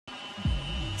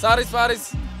Saris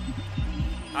Faris.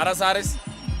 Ara Saris.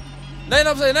 Nine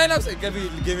of say, give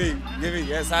me,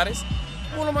 yes, Saris.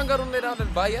 Mulamangarun down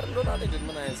and buyer, no, I didn't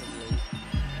manage.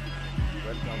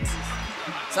 Welcome.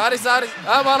 Saris,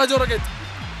 ah, Bala Jorget.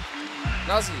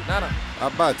 Nasi, Nana.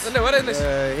 Abbat. In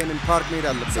Park made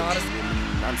at the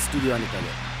studio on Italy.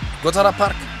 Gotara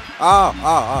Park.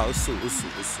 Usu.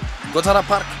 Gotara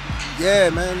Park. Yeah,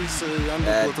 man. So I'm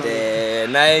rapper.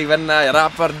 I'm not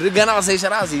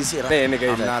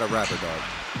a rapper, dog.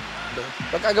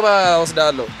 Bakagaba was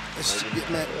dalo.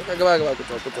 Bakagaba.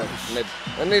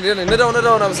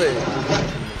 I'm saying.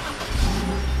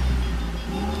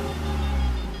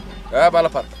 Bala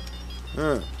Park.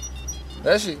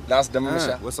 Last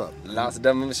Demisha. What's up? Last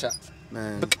Demisha.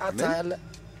 Man.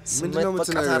 Music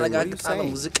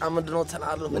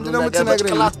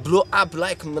blow up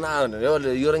like you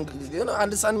know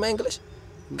understand my English?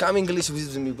 Come English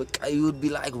with me, but you would be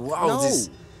like, wow, no. this.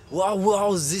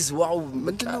 Wow, this. Wow,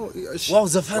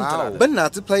 the fan. But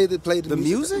not to play the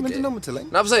music.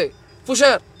 I'm saying, for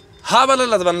sure.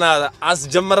 Habalat banana as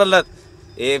Jamarat.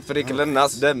 Africa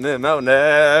Nas de Memo. What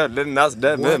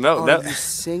are you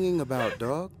singing about,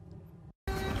 dog?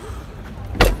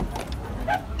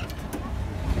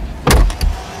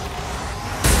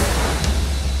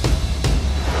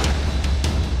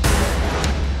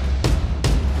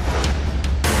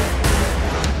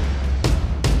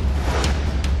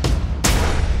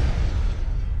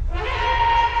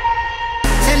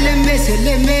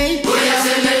 Seleme.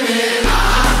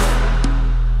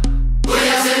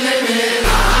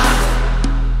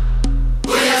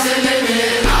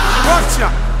 Watcha,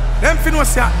 them fin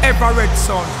was your ever red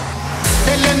son.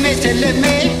 Seleme.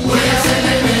 Seleme.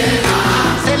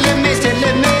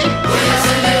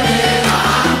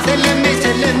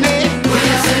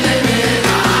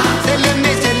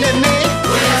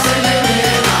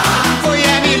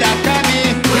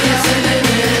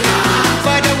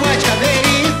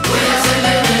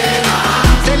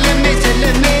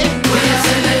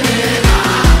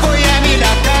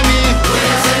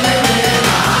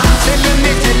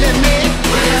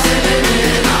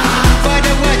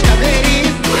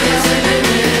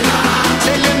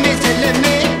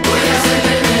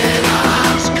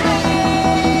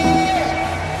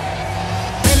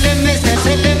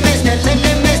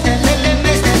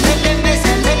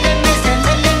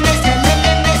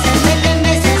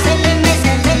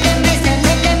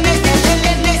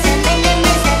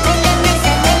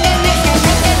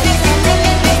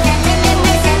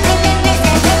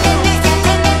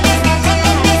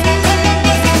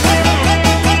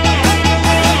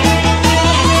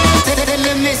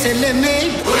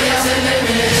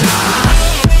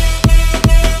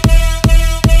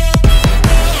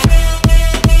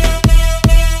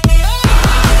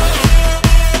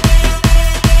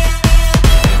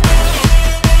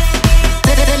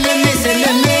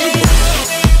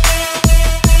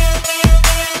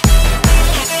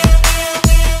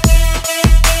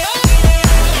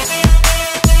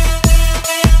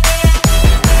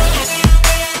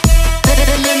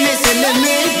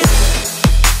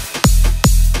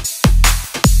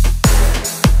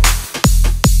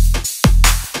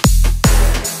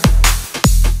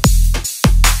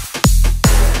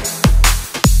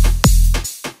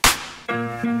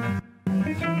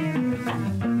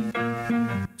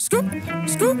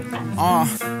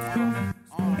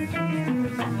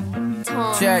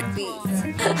 Check.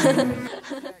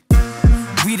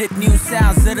 We the new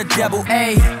sounds of the double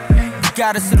A. You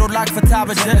got us little lock for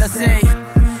Taba jealousy.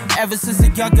 Ever since a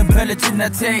young and village in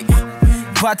that take.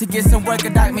 About to get some work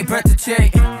and knock me breath to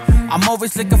check. I'm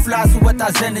always looking fly, so what I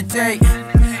send a day.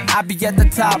 I be at the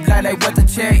top, like what the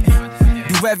check.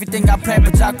 Do everything I plan,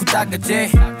 but y'all could J.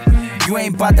 You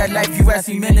ain't about that life, you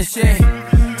asking me the shit.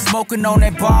 Smoking on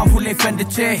that bomb, who they friend the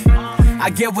check. I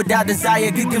get without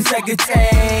desire, get them second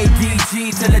A.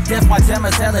 DG till the death, my jam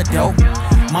is hella dope.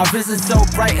 My vision so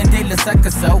bright and they look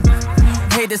so.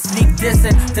 Haters sneak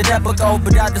dissing to never go,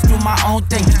 but I just do my own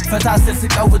thing.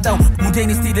 Fantastic overdose,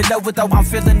 Mudani see the low though. I'm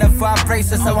feeling the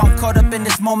vibration, so I'm caught up in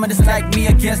this moment. It's like me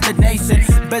against the nation.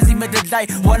 Busy with the light,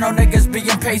 one on niggas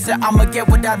being patient. I'ma get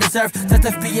what I deserve, just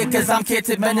to be it, cause I'm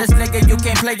kidding. Man, this nigga, you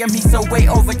can't play him, he's so way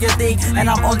over your league. And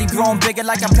I'm only growing bigger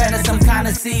like I'm planting some kind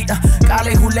of seed.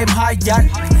 Kale hulem hayan,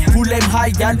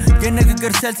 Ye nigga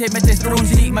good self take me strong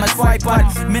G, my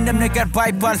tripod. Minim nigga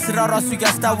bypass, Sirara Suya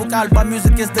Stawukal, but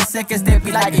music is the sickest. They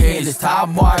be like, hey, it's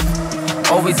time one.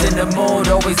 Always in the mood,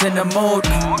 always in the mood.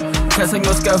 Cause I'm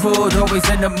your hood, always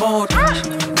in the mood.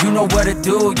 You know what to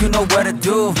do, you know what to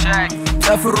do.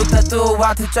 Afro tattoo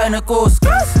አትጨነቁ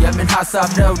Yemin Hasab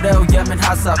no Yemin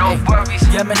Hasab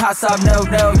Yemin Hasab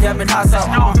no Yemin Hasab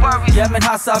Yemin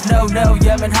Hasab no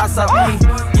Yemin Hasab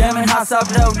Yemin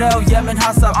Hasab no Yemin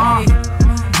Hasab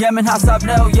Yemin Hasab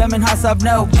no Yemin Hasab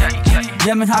no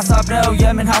Yemin Hasab no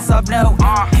Yemin Hasab no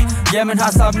Yemin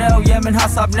Hasab no Yemin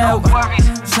Hasab no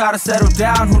Try to settle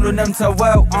down hulunem to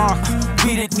well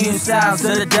We the new sounds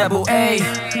of the double A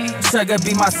Sugar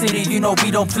be my city you know we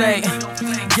don't play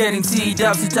Getting teed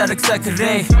up since I second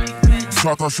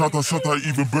Shata,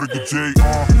 even Burger J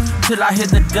Till I hit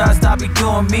the dust, I be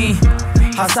doing me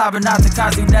Hasab and not the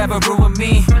cause you never ruin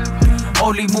me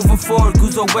Only moving forward,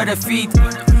 guzo with the feet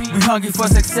We hungry for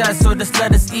success, so just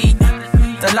let us eat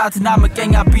The Latinama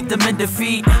gang, I beat them in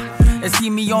defeat And see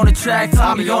me on the track,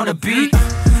 Tommy on the beat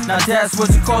Now that's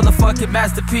what you call a fucking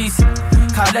masterpiece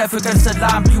African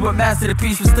Salam, you a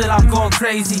masterpiece, but still I'm going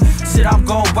crazy. Shit, I'm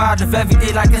going wild, live every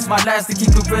day like it's my last, to keep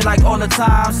it real like all the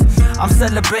times. I'm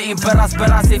celebrating, but I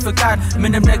say forgot.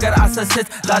 Minim nigger, I said shit,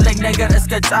 la leg nigger, it's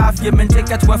get off. Yemin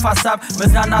ticket, with Hasab,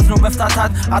 Miznanas, no meftatat,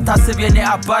 Atasib, yene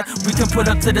abad. We can pull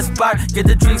up to the spot, get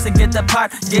the drinks and get the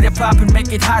pot, get it pop and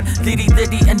make it hot. Diddy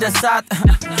in the side,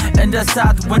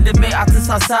 when the may atas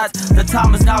Hasad. The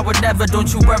time is now or never,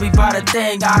 don't you worry about a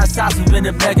thing. I assassin with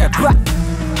a nigga.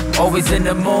 Always in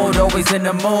the mood,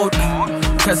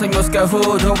 Cause I'm your sky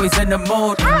hood, always in the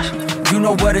mood. You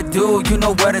know what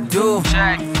to do,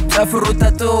 Afro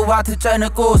tattoo,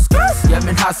 አትጨነቁ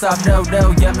Yemin Hasab no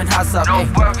Yemin Hasab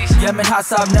Yemin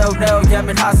Hasab no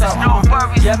Yemin Hasab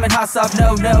Yemin Hasab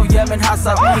no Yemin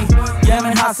Hasab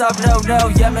Yemin Hasab no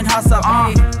Yemin Hasab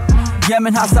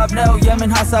Yemin Hasab no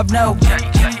Yemin Hasab no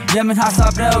Yemin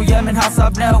Hasab no Yemin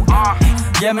Hasab no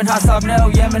Yemin Hasab no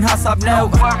Yemin Hasab no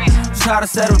Try to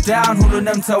settle down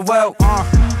hulunem to well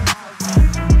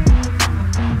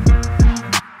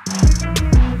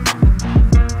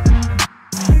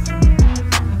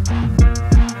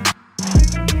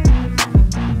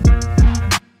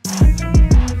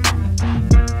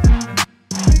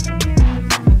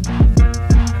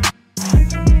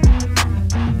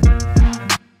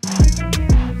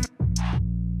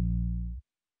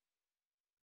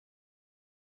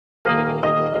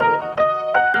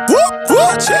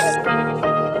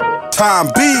Time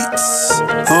beats,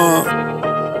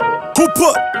 who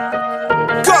put,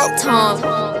 go Tom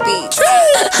beats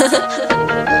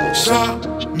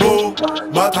Shamo,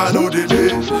 matano dele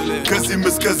Kasi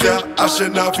miskazia,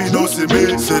 ashenafi no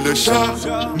sime Sele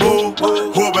Shamo,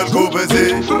 hobel gobeze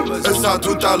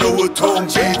Esatun talo with Tom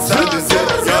beats and the zet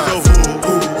Yado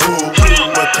ho,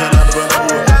 matanan bano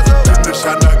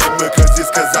Dinishana gimme kazi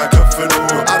skaza kafeno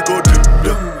Argo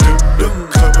dim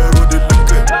Khabaru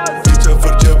dilke Icha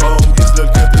farjabao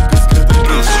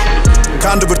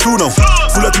Kanda bertuno,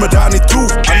 fulat medani tu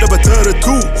Anda betere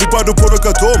tu, hupadu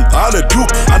polokatom Ale du,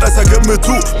 anda sagame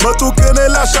tu Matu kene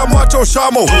la shamacho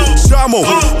Shamo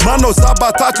Mano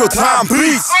sabatacho time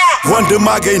please Wande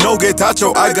mage no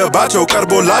getacho Aigabacho,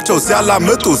 carbolacho Siala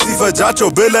metu, sifajacho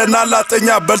Belena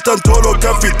latenya beltan tolo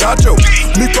kafitacho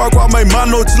Mikwa kwa my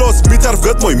mano tlos Mitar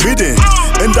vet moy midin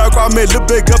Enda kwa me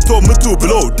libe gapto metu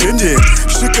blow dinje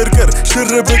Shikirkir,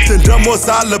 shirribitin Damo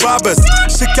salababes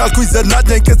Shikal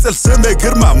kuizenatnen ketsel seme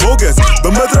ግርማ ሞገስ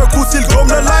በመድረኩ ሲል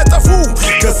ቆምነ ላይ ጠፉ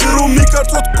ከስሩ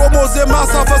የሚቀርጹት ቆሞ ዜማ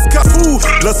ሳፈስከፉ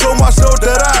ለሰው ማሽነው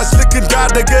ደራሽ ልክ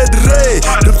እንዳደገ ድሬ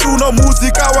ድምፁ ነው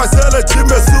ሙዚቃው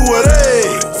አይሰለችም የሱ ወሬ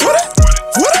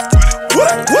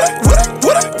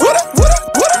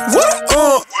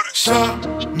ሻሞ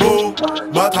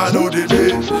ማታ ነው ድሌ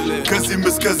ከዚህም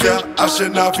እስከዚያ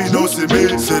አሸናፊ ነው ስሜ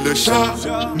ስለ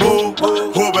ሻሞ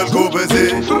ሆበል ጎበዜ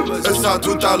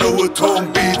እሳቱን ጣለው ቶም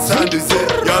ቢትስ አንድ ዜ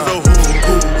ያለው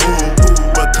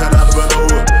በተናል በለው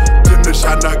ትንሽ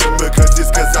አናቅም ከዚህ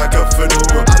እስከዛ ከፍ ነው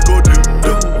አርጎ ድም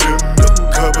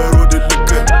ከበሮ ድልቅ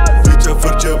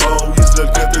ይጨፍር ጀባው ይዝለል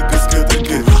ከጥግ እስከ ጥግ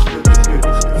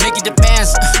Make the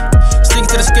bands Sing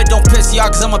to the skit, don't piss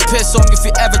y'all cause I'ma piss on you if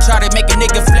you ever try to make a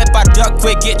nigga flip I duck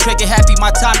quick, get trigger happy,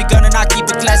 my time be gonna not keep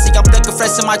it classy I'm looking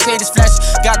fresh and my chain is flashy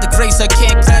Got the grace, I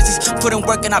can't classes Put in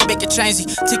work and I make it transy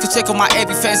Tickle my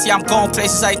every fancy I'm going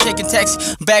places, I ain't taking taxi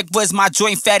Backwoods, my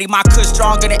joint fatty My kush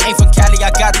strong and it ain't from Cali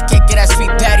I got the cake, get that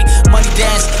sweet patty Money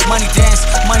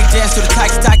dance to the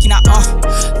talkie now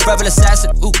Rebel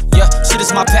assassin, ooh yeah Shit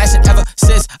is my passion ever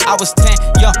since I was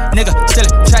 10 Young nigga, still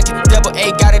tracking Double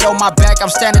A, got it on my back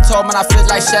I'm standing tall, man, I feel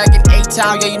like Shaq in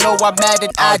A-Town, yeah, you know I'm mad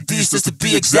at IDs just to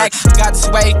be exact Got this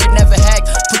way, you can never hack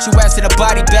Put your ass in a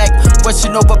body bag What you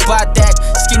know about that?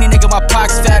 Skinny nigga, my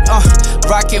pockets fat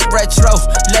Rocket retro,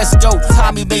 let's go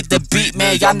Tommy made the beat,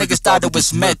 man Y'all niggas thought it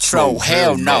was Metro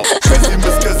Hell no ከዚህ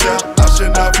ምስከዚያ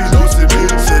አሸናፊ ነው ስሜ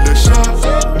ስለ ሻሞ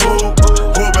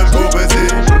ሆበል ጎበዜ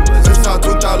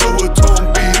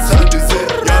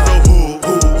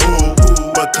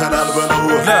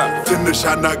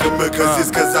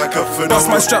Bust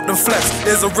my strap and flex.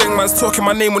 There's a ring, man's talking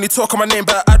my name. When he talking my name,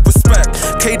 better add respect.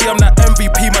 KD, I'm that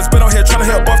MVP, man's been out here trying to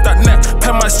hit above that neck.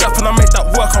 Pen my strap and I make that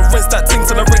work. I rinse that ting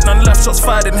till there ain't none left. Shots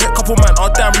fired and hit couple man.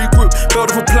 Our damn regroup, build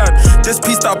up a plan. This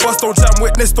piece that I bust, don't jam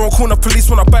witness, don't call the police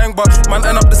when I bang. But man,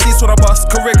 end up deceased when I bust.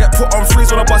 Career get put on freeze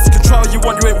when I bust. You can try all you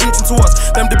want, you ain't reaching to us.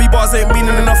 Them DB bars ain't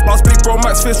meaning enough. Us big bro,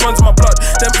 Max face runs in my blood.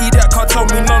 Them idiot can't tell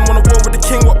me none. Wanna war with the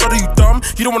king, what brother you dumb?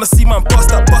 You don't wanna see man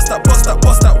bust that, bust that, bust that,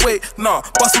 bust that. Wait, nah,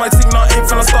 bust my ting, nah, ain't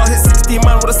finna start. Hit 16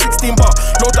 man with a 16 bar.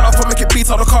 Load that up and make it beat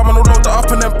out the car, man. I'll load that up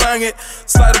and then bang it.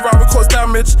 Slide around, we cause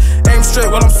damage. Aim straight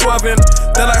while I'm swerving.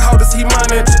 They're like, how does he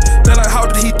manage? They're like, how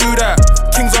did he do that?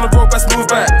 Kings on the road, best move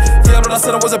back. Yeah, but I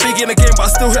said I was a biggie in the game, but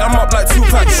I still hit him up like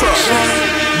 2-pack truck.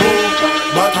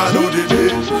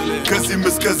 كسي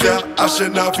مسكزة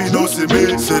عشنا في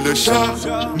نوسمي سل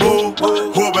شامو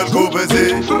هو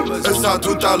بالكوبزي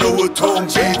الساعتون تعلو وتهم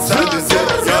بيت ساندزي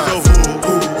يا لو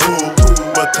هو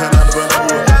بطنا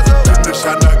البنو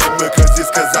نشانا كم كزيس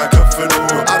كزا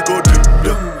كفنو أرجو دم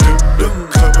دم دم دم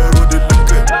خبرو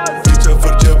دلك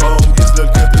يجفر جباهم يزل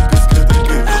الكتل كس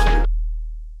كتل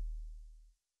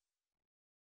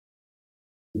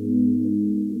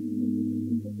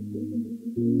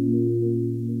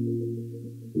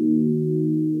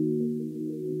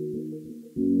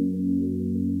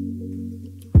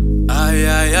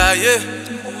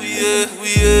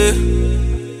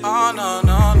Oh,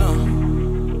 no.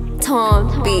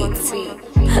 Tom Beats.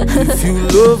 If you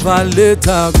love her, let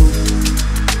her go.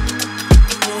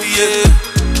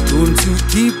 Don't you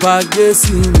keep her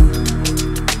guessing.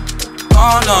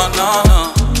 Oh, no.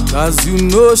 Cause you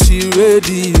know she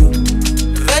ready.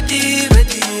 Ready.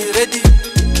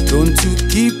 Don't you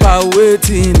keep her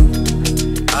waiting.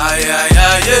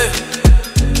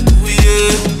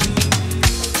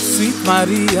 Sweet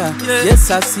Maria,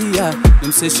 yes I see her.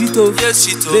 Them say she tough,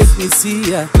 make me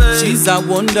see her. She's a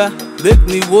wonder, make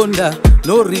me wonder.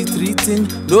 No retreating,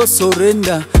 no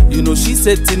surrender. You know she's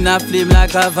setting a flame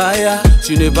like a fire.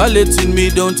 She never letting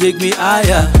me, don't take me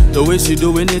higher. The way she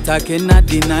doing it, I cannot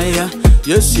deny her.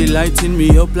 Yes, she lighting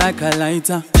me up like a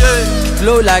lighter.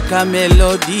 Flow like a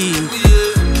melody.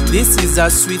 This is a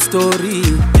sweet story.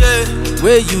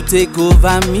 Where you take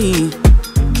over me,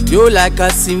 you like a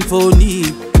symphony.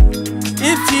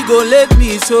 If she gon' let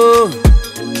me show,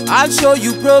 I'll show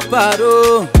you proper,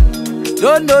 oh.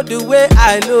 Don't know the way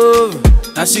I love.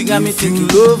 Now she got me thinking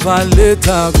love and let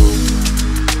her go.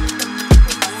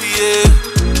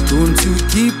 Don't you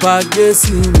keep her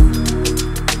guessing.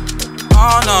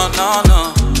 Oh, no.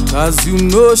 Cause you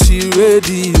know she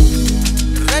ready.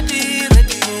 Ready.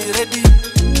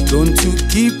 Don't you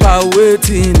keep her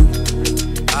waiting.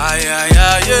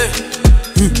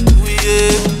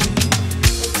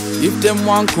 If them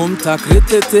want come tak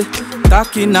retete,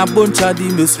 tak in a bunch of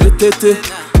them is retete.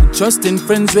 Trusting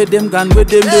friends with them gone with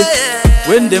them day.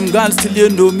 When them gone still you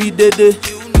know me dede.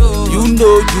 You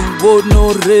know you won't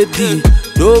no ready.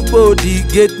 Nobody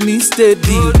get me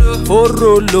steady. For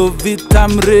all of it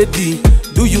I'm ready.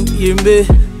 Do you hear me?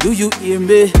 Do you hear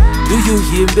me? Do you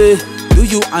hear me? Do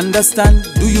you understand?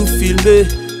 Do you feel me?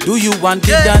 Do you want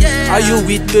it done? Are you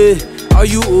with me? Are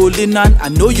you holding on? I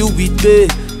know you with me.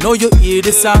 Know you hear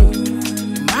the song.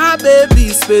 My baby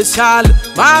special.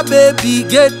 My baby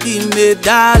get the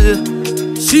medal.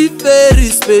 She very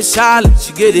special.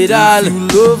 She get it all. You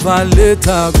love her, let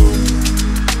her go.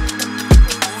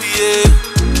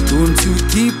 Don't you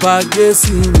keep her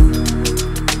guessing.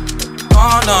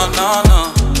 Oh, no.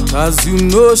 Cause you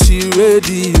know she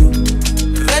ready.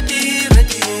 Ready.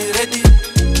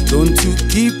 Don't you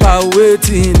keep her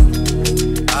waiting.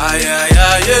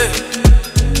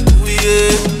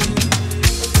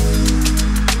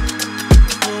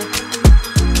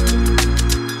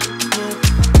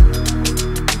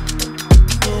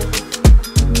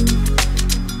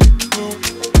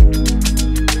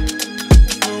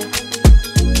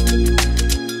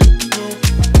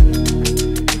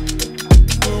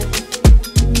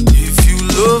 If you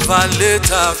love her, let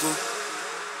her go.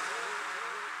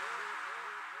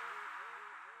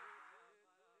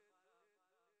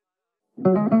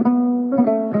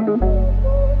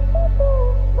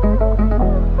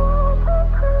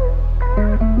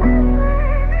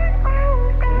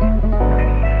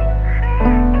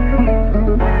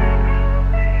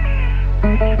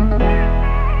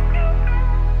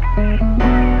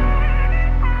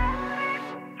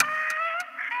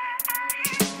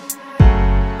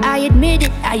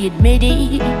 I admit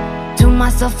it. To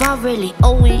myself, I really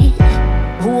owe it.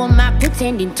 Who am I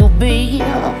pretending to be?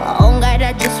 Oh God,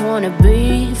 I just wanna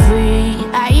be free.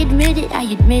 I admit it.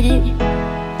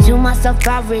 To myself,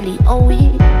 I really owe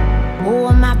it. Who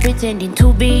am I pretending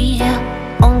to be?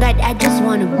 On God, I just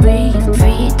wanna breathe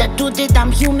free. The truth is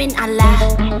I'm human, I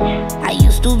lie. I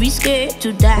used to be scared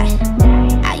to die.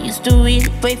 I used to really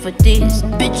pray for this.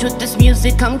 Bitch, with this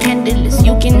music, I'm candleless.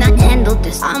 You cannot handle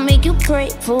this. I'll make you pray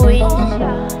for it.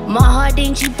 My heart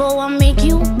ain't cheap, oh, I'll make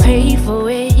you pay for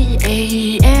it.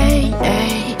 Ay, ay,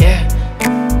 ay, yeah.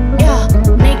 Yeah,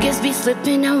 niggas be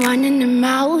slipping and running them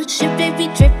out. Shit, they be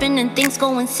tripping and things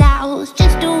going south.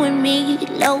 Just doing me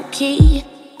low key.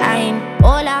 I ain't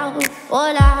all out,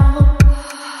 all out.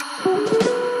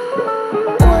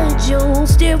 Would you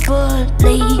still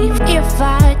believe if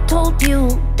I told you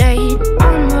that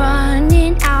I'm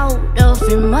running out of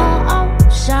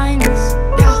emotions?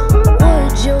 Yeah.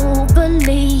 Would you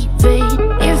believe it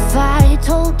if I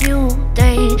told you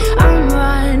that I'm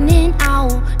running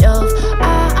out of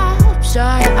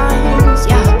options?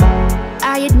 Yeah,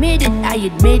 I admit it.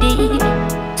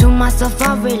 To myself,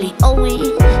 I really owe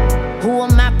it. Who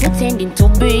am I pretending to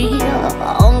be?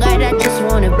 Oh God, I just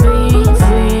wanna be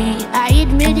free. I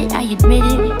admit it.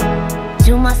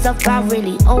 To myself, I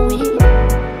really owe it.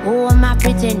 Who am I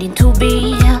pretending to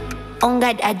be? Oh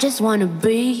God, I just wanna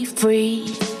be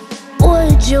free.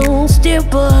 Would you still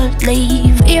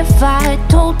believe if I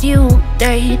told you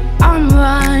that I'm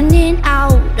running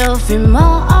out of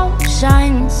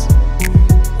emotions?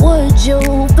 Would you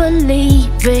believe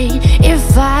it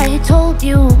if I told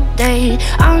you that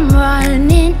I'm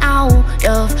running out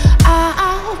of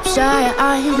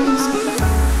options?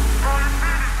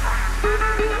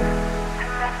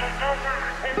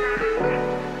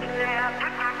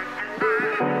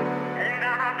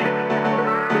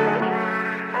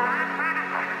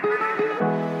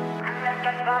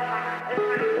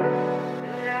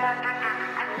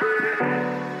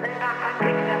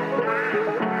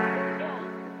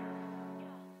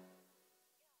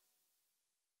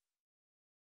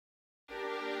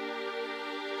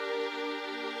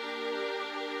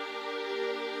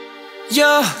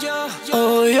 Yeah,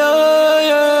 oh yeah,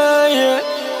 yeah, yeah.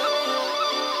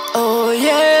 Oh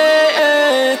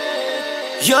yeah,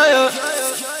 yeah, yeah.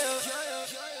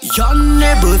 Yanne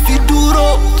በፊ ዱሮ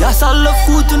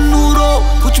ያሳለፍኩት ኑሮ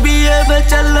ቁጭ ብዬ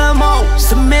በጨለማው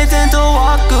ስሜቴን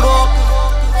ተዋክሮ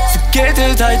ስኬቴ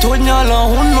ታይቶኛል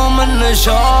አሁን ነው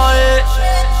መነሻዬ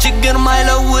ችግር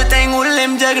ማይለውጠኝ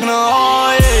ሁሌም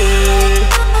ጀግናዬ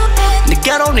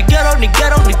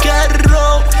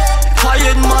ንገረው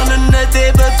ታየኝ ማንነቴ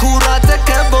በኩራት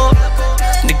ተከቦ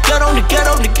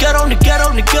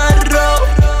ንገረው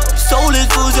ሰው ልጅ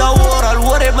ብዙ ያወራል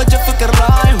ወሬ መቼ ፍቅር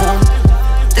አይሆን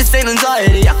This ain't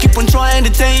anxiety, I keep on trying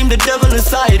to tame the devil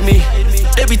inside me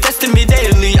They be testing me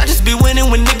daily, I just be winning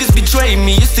when niggas betray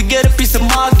me Used to get a piece of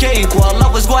my cake while I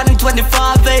was grinding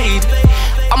 25-8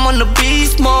 I'm on the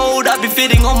beast mode, I be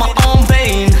feeding on my own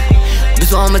pain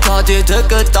ብዙ ዓመታት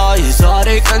የተቀጣ የዛሬ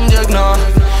ቀን ጀግና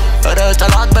ኧረ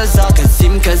ጠላት በዛ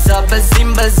ከዚህም ከዛ በዚህም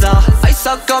በዛ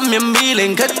አይሳካም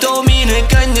የሚለኝ ከቶ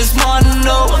ሚንቀኝስ ማን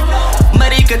ነው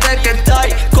መሪ ከተከታይ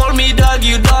call me dog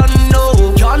you don't know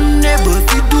ያኔ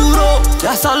በፊት ዱሮ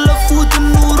ያሳለፍኩት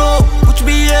ኑሮ ቁጭ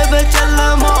ብዬ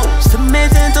በጨለማው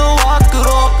ስሜቴን ተዋክሮ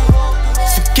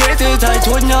ስኬቴ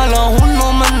ታይቶኛል አሁን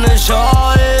ነው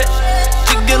መነሻዬ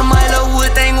ችግር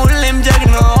ማይለውጠኝ ሁሌም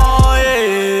ጀግናዬ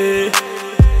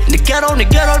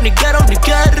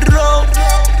ንገረው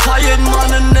ታየኝ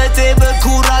ማንነቴ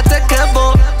በኩራት ተከቦ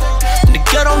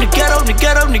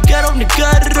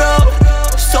ንገረው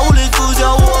ሰው ልጅ ብዙ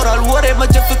ያወራል ወሬ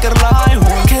መቼ ፍቅር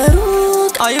ላይሆን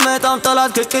ከሩቅ አይመጣም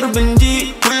ጠላት ከቅርብ እንጂ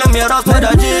ሁሉም የራስ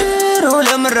ወዳጅ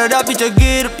ለመረዳ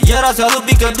ቢቸግር የራስ ያሉ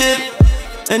ቢከብድ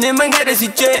እኔ መንገድ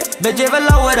ስቼ በጄ በላ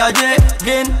ወዳጄ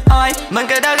ግን አይ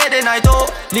መንገዳገዴን አይቶ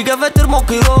ሊገፈትር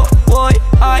ሞክሮ ወይ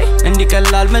አይ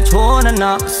እንዲቀላል መች ሆነና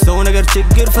ሰው ነገር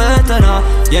ችግር ፈተና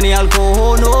የኔ ያልከው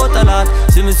ሆኖ ጠላት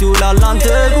ስም ሲውላል አንተ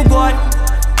ጉጓይ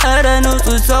ኧረ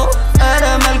ንጹህ ሰው ኧረ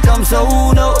መልካም ሰው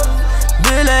ነው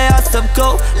ብለህ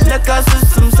ያሰብከው ለካስ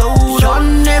እሱም ሰው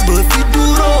ያኔ በፊት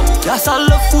ዱሮ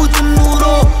ያሳለፍኩት ኑሮ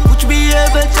ቁጭ ብዬ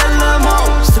በጨለማው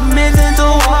ስሜቴን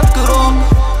ተዋክሮ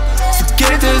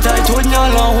ስኬቴ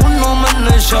ታይቶኛል አሁን ነው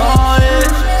መነሻዬ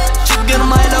ችግር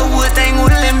ማይለውጠኝ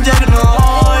ሁሌም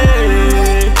ጀግናዬ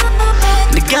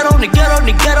ንገረው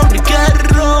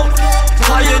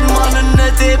ታየኝ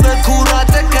ማንነቴ በኩራት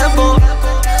ተከቦ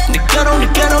ንገረው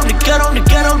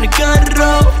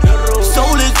ሰው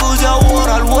ልጅ ብዙ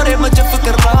ያወራል ወሬ መቼ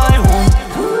ፍቅር ላይሆን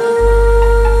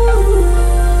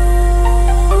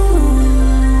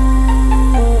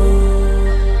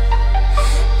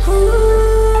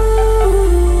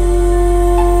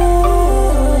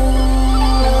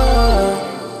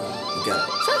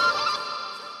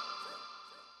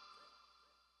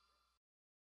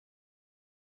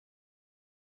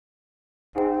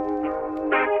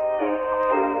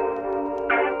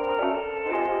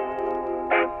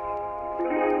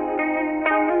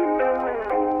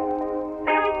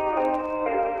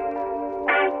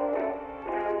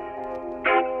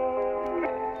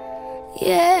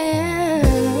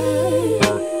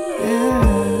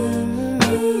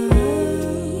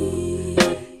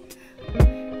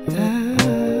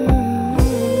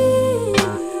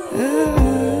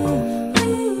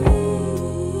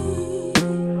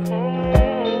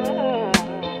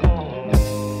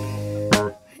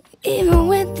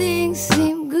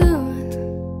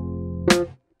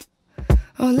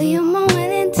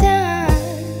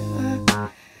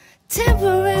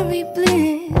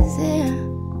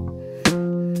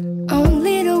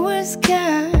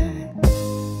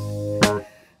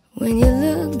When you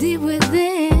look deep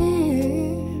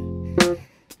within,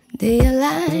 do you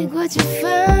like what you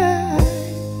find?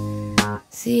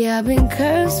 See, I've been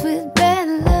cursed with bad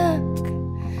luck,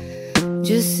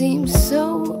 just seems so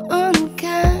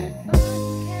unkind.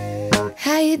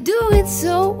 How you do it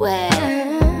so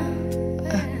well,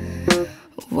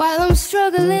 while I'm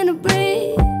struggling to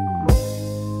breathe,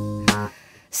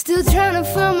 still trying to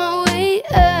find my way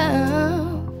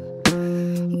up,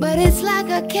 but it's like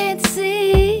I can't see.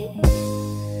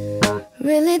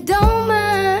 Really don't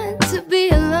mind to be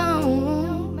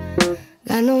alone,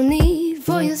 got no need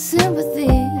for your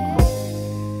sympathy,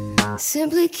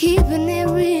 simply keeping it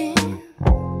real.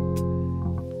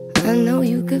 I know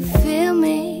you could feel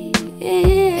me.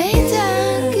 Ain't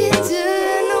talking to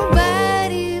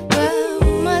nobody but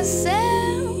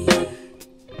myself,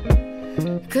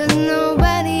 'cause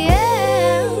nobody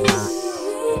else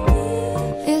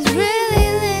is really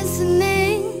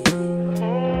listening.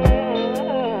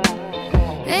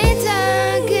 Ain't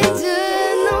talking to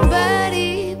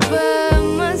nobody but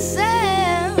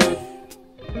myself,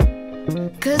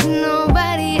 'cause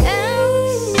nobody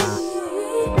else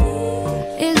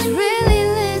is really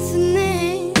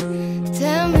listening.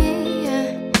 Tell me,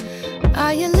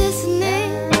 are you listening?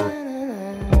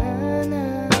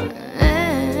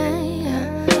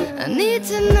 I need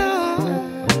to know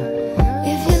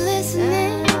if you're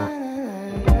listening.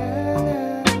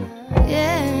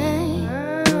 Yeah.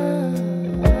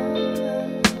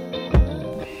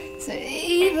 So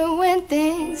even when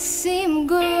things seem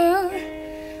good,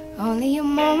 only a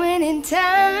moment in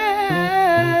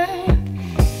time,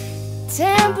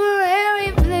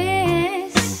 temporary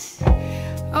bliss,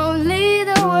 only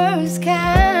the worst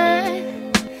kind.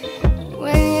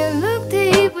 When you look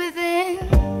deep within,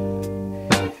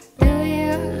 do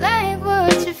you like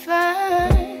what you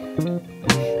find?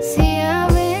 See,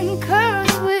 I've been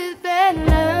cursed with bad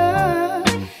luck,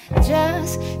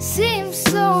 just seems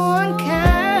so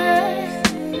unkind.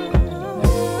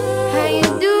 How you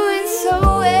do it so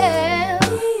well,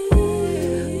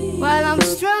 while I'm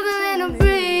struggling to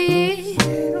breathe,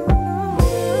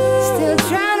 still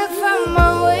trying to find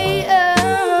my way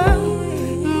up,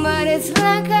 but it's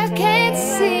like I can't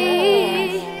see.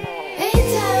 Ain't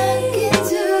talking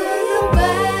to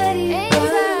nobody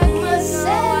but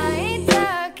myself. Ain't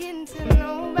talking to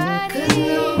nobody, 'cause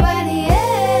nobody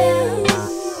else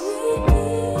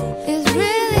is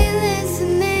really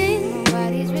listening.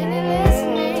 Nobody's really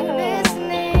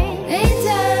listening. Ain't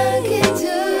talking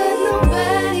to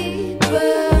nobody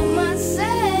but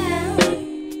myself,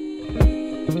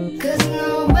 'cause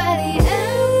nobody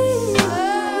else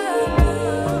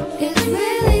is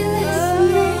really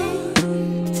listening.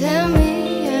 Tell me,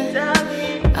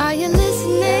 are you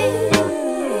listening?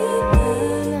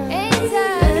 Ain't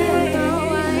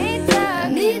talking, I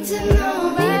need to know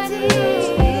if you're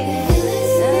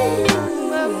listening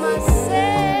but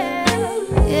myself.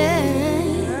 Yeah.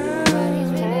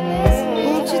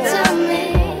 Won't you tell me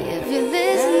if you're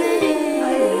listening?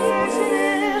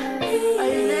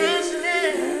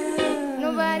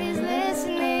 Nobody's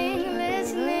listening.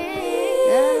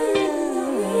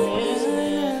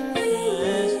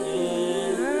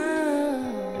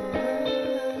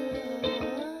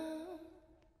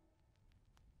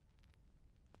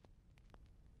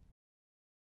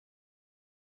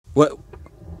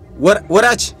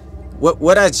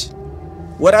 ወራጅ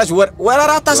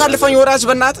አታሳልፈኝ ወራጅ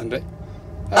በእናት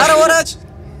አረ ወራጅ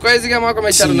ቆይ እዚህ ጋር ማቆም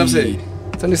አይቻልም ነፍሴ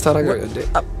ትንሽ ታረጋጋ እንዴ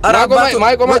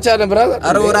ማቆም አይቻልም ብራዘር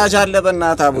አረ ወራጅ አለ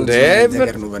በእናት አቡ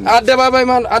አደባባይ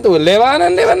ማን አንተ ሌባ ነህ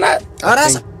እንዴ በእናት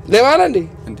አራስ ሌባ ነህ እንዴ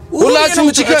ሁላችሁም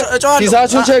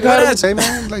ኪሳችሁን ቼክ አድርጉ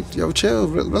like yo chill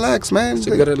relax man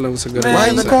ችግር የለም why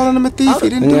you calling him a thief he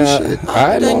didn't do shit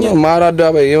አይ ነው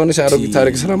ማራዳባይ የሆነች አሮጊት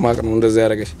ታሪክ ስለማቅ ነው እንደዛ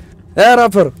ያረጋሽ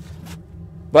ራፐር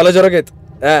ባለጀረገጥ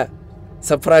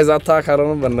surprise attack I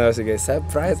don't know guys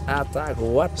surprise attack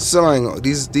what selling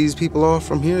these people are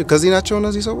from here cuz he not showing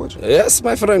us so much yes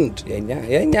my friend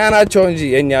የኛ ናቸው እንጂ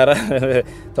የኛ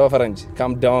ተው ፈረንጅ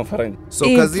come down ፈረንጅ so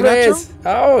cuz he not show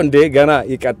አዎ እንዴ ገና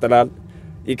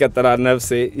ይቀጥላል ነፍሴ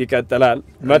ይቀጥላል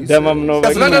መደመም ነው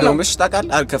ምሽ ታቃል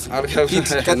አልከፍል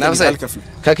ነፍሴ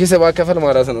ከኪሴ ባከፈል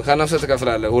ማለት ነው ከነፍሴ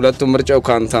ተከፍላለህ ሁለቱም ምርጫው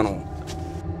ካንተ ነው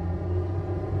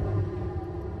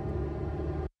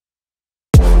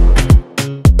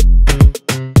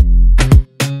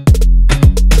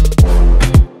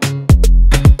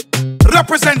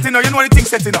representing you know the thing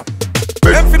setting up.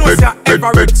 Them finna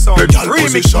ever red sound.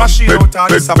 Remix machine out of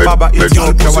this Baba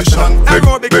Ethiopia.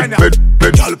 Nairobi Kenya.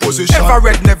 Ever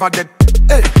red never dead.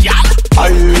 Hey,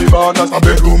 I born as a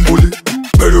bedroom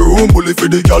bully for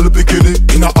the girl bikini.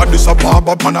 In a Addis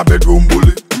Ababa man a bedroom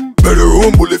bully.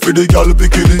 Bedroom bully for the gal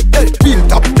bikini. Real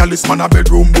top gallus man a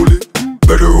bedroom bully.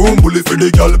 Bedroom bully for the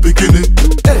gal bikini.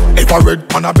 Ever red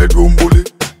man a bedroom bully.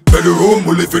 Bedroom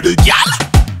bully for the gal.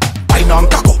 Wine and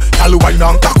taco, gal wine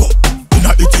and taco.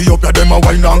 Inna Ethiopia dem a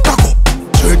wine and taco.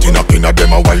 Straight in a Kenya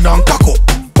dem a wine and taco.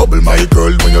 Bubble my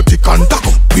girl when you tick and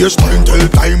taco. Waste time tell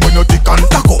time when you tick and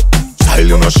taco. Style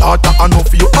you no short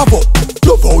enough you have up.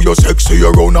 Love how you sexy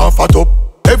you round and fat up.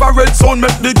 Ever red sound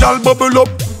make the gal bubble up.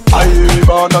 I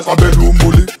born as a bedroom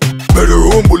bully.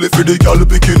 Bedroom bully for the gal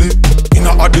bikini.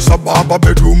 Inna Addis Ababa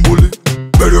bedroom bully.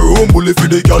 Bedroom bully for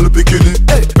the gal bikini.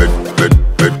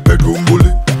 Bedroom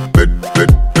bully.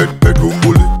 Bedroom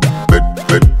bully.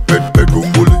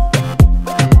 Bedroom bully.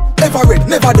 Ever red,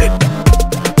 never dead.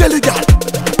 Tell the gal.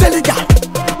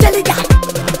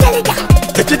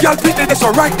 Take the gal beat it, that's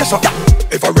alright, that's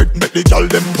alright. Ever red, make the gal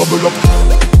them bubble up.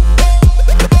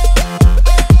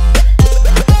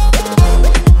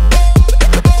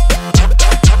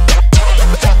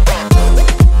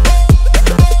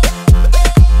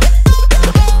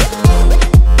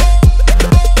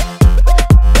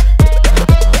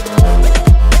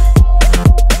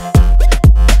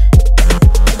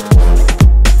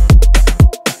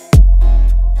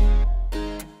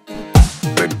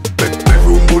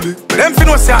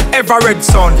 Ever red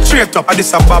son, straight up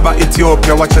Addis Ababa,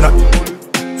 Ethiopia, watching that.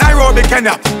 Nairobi,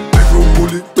 Kenya. Bedroom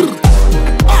bully.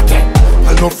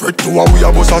 I'll not fret to how we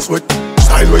a bust a sweat.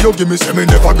 Style where you give me say me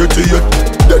never get it yet.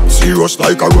 Dead serious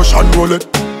like a Russian roulette.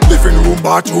 Living room,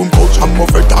 bathroom, couch and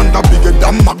muffet. And a bigger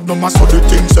than Magnum, I saw the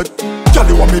thing set. Girl,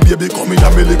 you want me baby, come in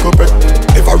and me lick up it.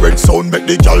 Ever red sound, make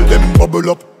the girl them bubble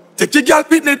up. Take the girl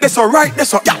beat it, that's alright,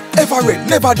 that's alright. Ever red,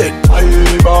 never dead. I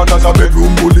born as a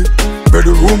bedroom bully.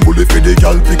 Bedroom bully for the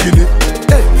gal bikini.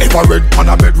 Ever red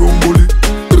man a bedroom bully.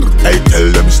 Hey, tell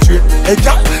them straight. Hey,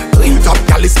 gal, real top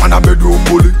gallus man a bedroom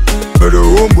bully.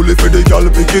 Bedroom bully for the gal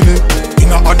bikini.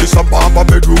 Inna Addis Ababa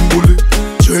bedroom bully.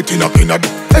 Straight inna Kenya.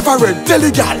 Ever red, tell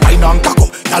the gal wine and taco.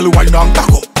 Gal wine and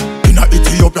taco. Inna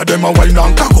Ethiopia dem a wine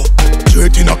and taco.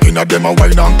 Straight inna Kenya dem a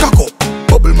wine and taco.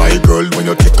 Bubble my girl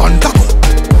when you tick and taco.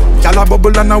 Gal a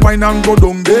bubble and a wine and go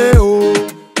down there. Oh.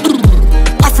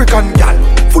 African gal.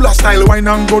 Full of style, wine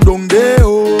and go down there,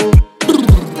 oh.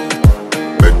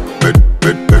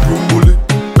 Bedroom bully.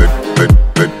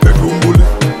 Bedroom bully.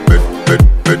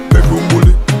 Bedroom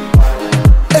bully.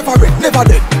 Ever red, never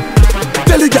dead.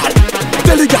 Tell the gal.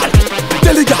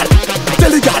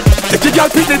 Take the gal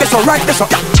beat it, that's alright, that's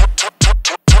alright.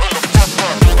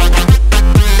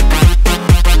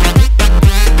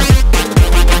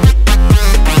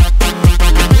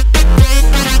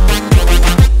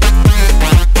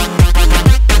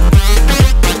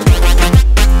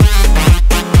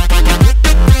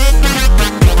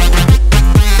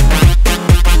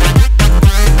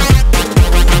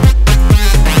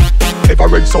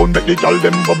 Sound make the gal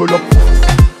them bubble up.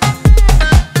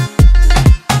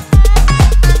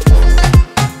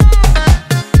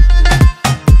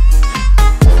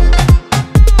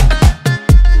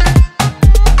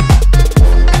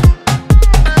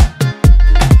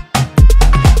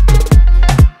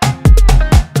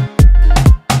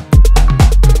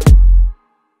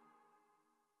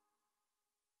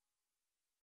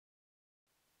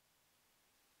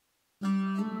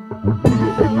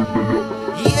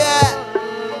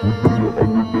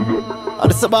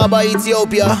 Addis Ababa,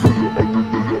 Ethiopia.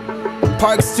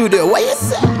 Park Studio, what you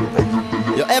say?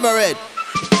 You ever read?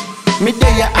 Me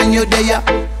Deya and you Deya.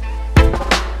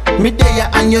 Me Deya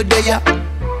and you Deya.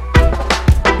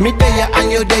 Me Deya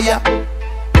and you Deya.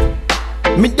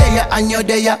 Me Deya and you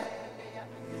Deya.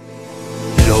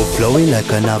 Love flowing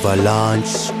like an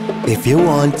avalanche. If you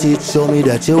want it, show me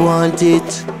that you want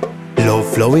it.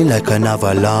 Love flowing like an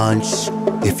avalanche.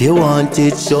 If you want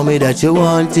it, show me that you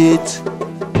want it.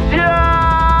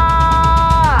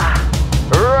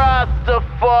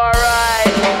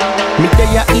 Me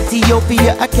Deya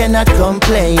Ethiopia, I cannot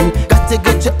complain. Got to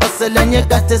get your hustle and you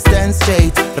got to stand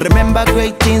straight. Remember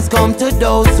great things come to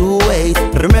those who wait.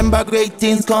 Remember great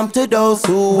things come to those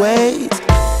who wait.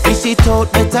 If she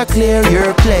thought better clear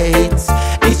your plates.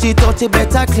 If she thought you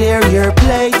better clear your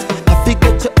plate. If you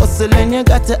get your hustle and you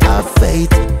got to have faith.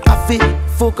 If you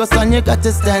focus on you got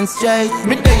to stand straight.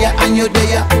 Me Deya and you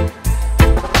Deya.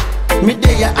 Me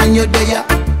Deya and you Deya.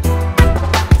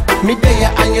 Me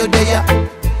Deya and you Deya.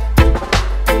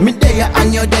 Me Deya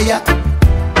and you Deya.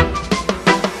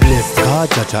 Blessed God,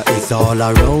 Jaja is all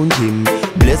around him.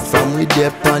 Blessed from we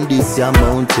depth on this ya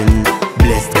mountain.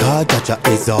 Blessed God, Jaja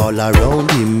is all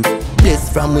around him.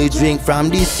 Blessed from we drink from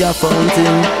this ya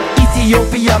fountain.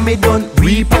 Ethiopia, me don't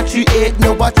repatriate.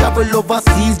 Now I travel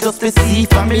overseas just to see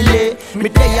family. Me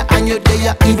Deya and you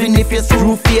Deya, even if you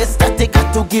screw face. That they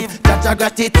got to give Jaja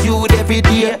gratitude every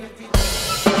day.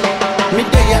 Me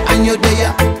Deya and you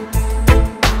Deya.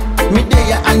 Me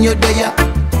Deya and you Deya.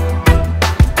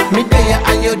 Me Deya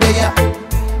and you Deya.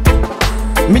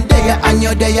 Me Deya and you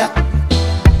Deya.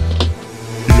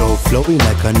 Love flowing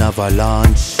like an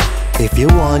avalanche. If you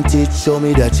want it, show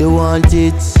me that you want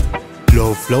it.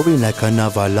 Love flowing like an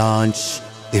avalanche.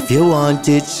 If you want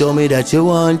it, show me that you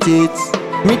want it.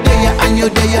 Me Deya and you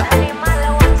Deya.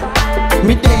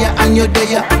 Me Deya and you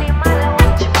Deya.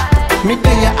 Me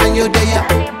Deya and you Deya.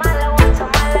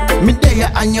 Me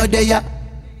Deya and you Deya.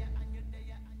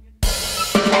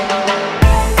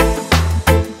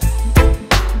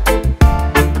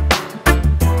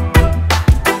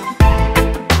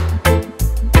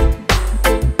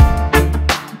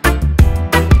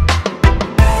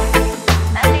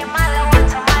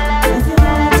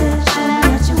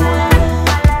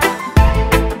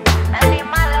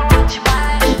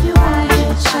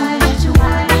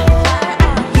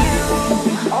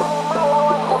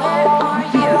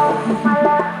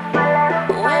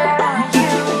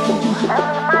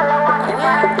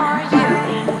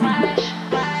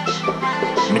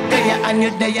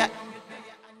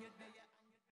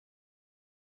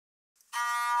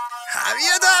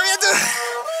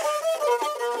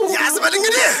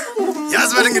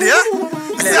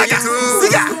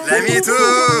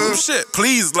 Shit,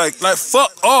 please, like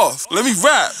fuck off. Let me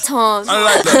rap. Tom. I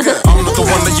like that. Yeah. I'm not the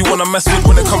one that you wanna mess with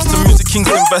when it comes to music. Kings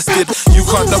invested. You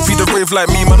can't dumpy the rave like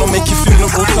me, man. Don't make you feel no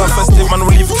real time festive. Man,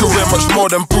 will leave a career much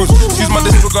more than Bruce. Excuse my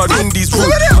disregard in these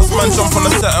rules. Us man jump on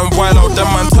the set and wild out.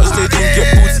 Them man touch stage and get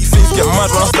boozy. Things get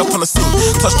mad when I step on the scene.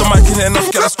 Touch the mic and hear enough,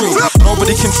 get a scream.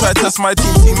 Nobody can try test my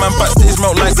team. See man backstage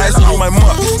melt like ice on my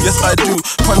mark. Yes I do.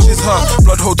 Punch his heart,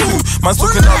 blood hold too. Man's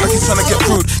looking out like he's trying to get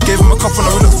rude. Gave him a cup and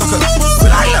he looks like a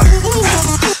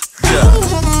yeah,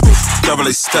 double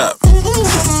A step.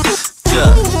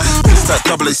 Yeah, it's that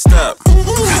double A step.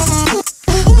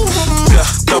 Yeah,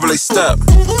 double A step.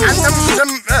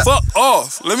 Fuck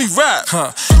off, let me rap.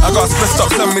 I got split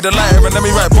up, send me the lighter and let me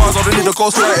write bars. I don't need a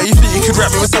ghostwriter. You think you could rap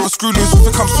me with 7 screw loose?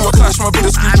 If it comes to a clash, I'ma be the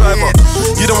screwdriver.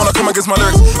 You don't wanna come against my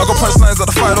lyrics. I got punchlines at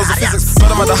the fire, those are physics. But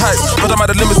I'm at the heights, but I'm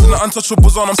at the limits in the untouchable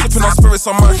zone. I'm sipping on spirits,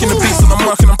 I'm marking the beats and I'm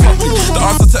marking them properly. The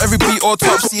answer to every beat or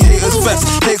top, see haters vex.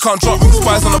 Hate can't drop me,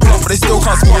 spies on the block, but they still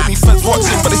can't spot me. Feds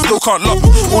watching, but they still can't lock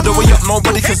me. All the way up,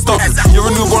 nobody can stop me. You're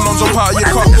a newborn, don't jump out of your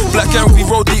cup. Black and we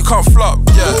roll deep, can't flop,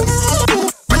 yeah.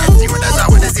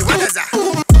 What is that?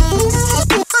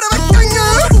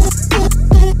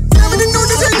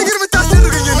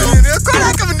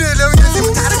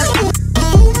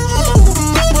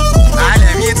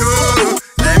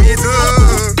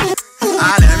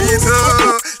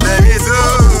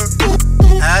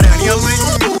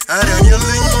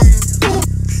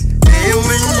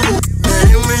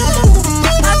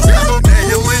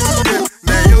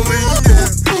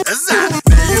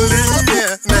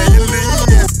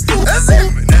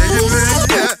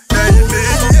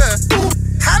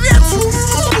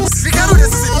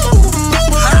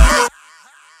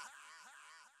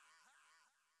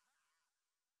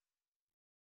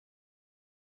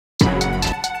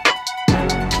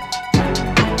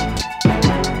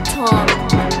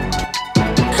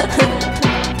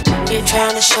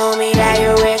 Tryna show me that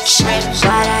you're rich,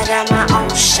 but I got my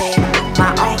own shit,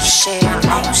 my own shit, my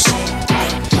own shit.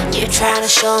 You're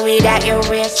tryna show me that you're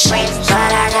rich,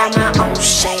 but I got my own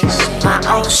shit, my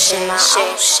own shit, my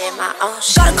own shit, my own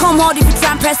shit. Gotta come hard if you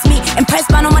try and press me.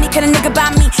 Impressed by no money, can a nigga buy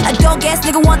me? A dog ass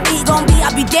nigga, one thing gon' be.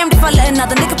 I'll be damned if I let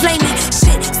another nigga play me.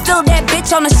 Shit, still that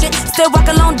bitch on the shit. Still rock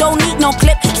alone, don't need no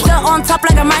clip. Still on top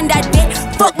like I mind that dick.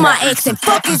 Fuck my ex and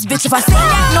fuck his bitch. If I say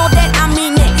that, know that I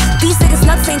mean it. These niggas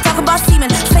nuts ain't talking about semen.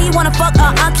 Say you wanna fuck,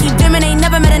 keep dimming. Ain't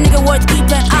never met a nigga worth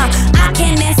keeping, I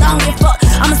can't dance, I don't give fuck.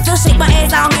 I'ma still shake my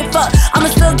ass, I don't give fuck. I'ma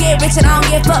still get rich and I don't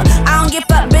give fuck. I don't give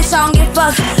fuck, bitch, I don't give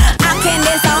fuck. I can't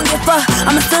dance, I don't give fuck.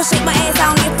 I'ma still shake my ass, I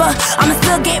don't give fuck. I'ma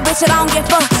still get rich and I don't give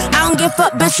fuck. I don't give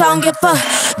fuck, bitch, I don't give fuck.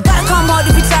 Gotta come hard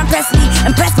if you try and press me.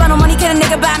 Impressed by no money, can a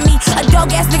nigga buy me? A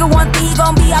dog ass nigga, one thing he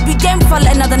gon' be. I'll be damned if I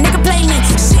let another nigga play me.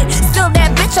 Shit, still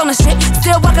that bitch on the shit.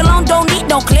 Still rock alone, don't need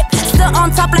no clip. Still on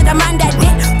top like I mind that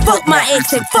dick. Fuck my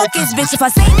ex and fuck his bitch. If I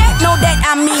say that, know that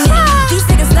I mean it. These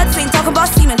niggas nuts ain't talking about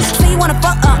semen. Say you wanna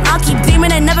fuck, I'll keep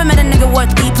dreaming and never met a nigga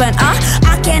worth keeping,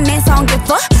 I can't dance, I don't give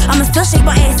fuck. I'ma still shake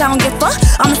my ass, I don't give fuck.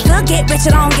 I'ma still get rich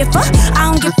and I don't give fuck. I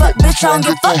don't give fuck, bitch, I don't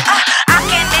give fuck. I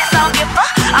can't dance, I don't give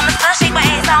fuck. I'ma still shake my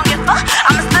ass, I don't give fuck.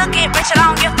 I'ma still get rich and I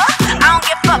don't give fuck. I don't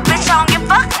give fuck, bitch, I don't give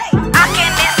fuck. I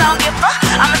can't dance, I don't give fuck.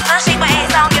 I'ma still shake my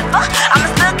ass, I don't give fuck. I'ma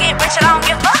still get rich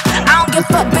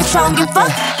don't give a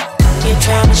fuck. You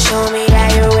tryna show me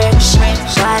that you're rich,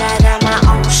 but I got my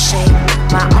own shit,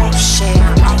 my own shit,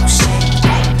 my own shit.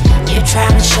 You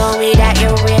tryna show me that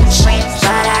you're rich,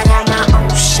 but I got my own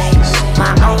shit,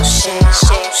 my own shit,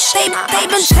 They've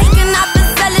been taking, I've been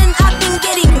selling, I've been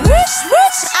getting rich.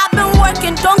 I've been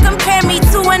working, don't compare me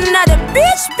to another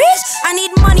bitch. I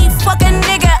need money, fucking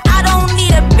nigga, I don't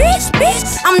need a bitch.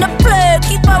 I'm the plug,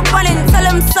 keep her running, tell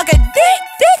him suck a dick.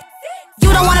 You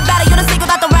don't wanna battle, you the snake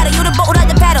without the rattle, you the boat without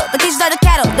the paddle, the cage without the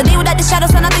cattle, the day without the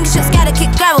shadows, and I think you should scatter,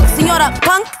 kick gravel, senora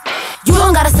punk. You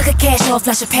don't gotta suck a cash or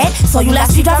flash a pad, so you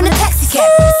last you driving a taxi cab.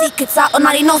 Secrets out, or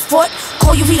not ain't no sport,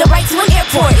 call you read a right to an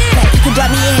airport. You can drive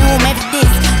me in home after this,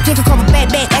 drink a cover back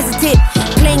as a tip,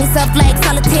 playing yourself like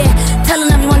solitaire,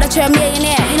 telling everyone that you're a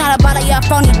millionaire. You know how to bother your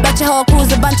phony, bet your whole crew's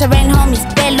a bunch of random homies,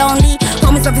 they're lonely,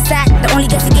 homies off your sack, the only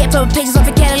guess you get for pictures of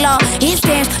your catalog. He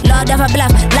stands, Lord of a bluff,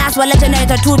 last one legendary,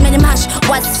 the truth made him hush.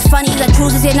 What's funny, the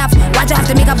truth is enough, why'd you have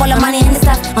to make up all the money and the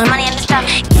stuff,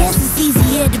 Guess it's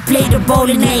easier to play the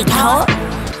bowling egg, huh?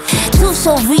 To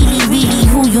show really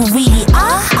who you really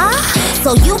are,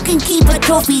 so you can keep a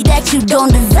trophy that you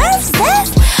don't deserve,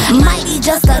 Might be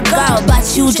just a girl, but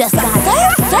you just got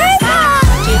served.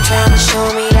 You tryna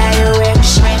show me that you're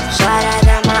rich, but I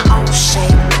got my own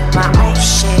shit, my own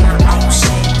shit, my own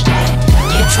shit.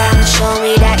 You tryna show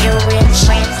me that you're rich,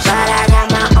 but I got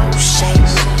my own shit,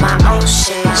 my own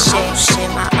shit, my own shit,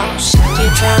 my own shit. You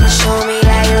tryna show me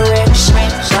that you're rich,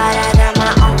 but I got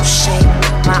my own shit,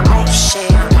 my own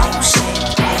shit, my own shit.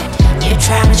 You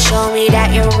tryna show me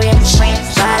that you're rich,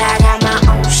 but I got my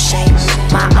own shit,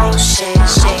 my own shit, my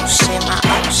own shit, my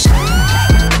own shit.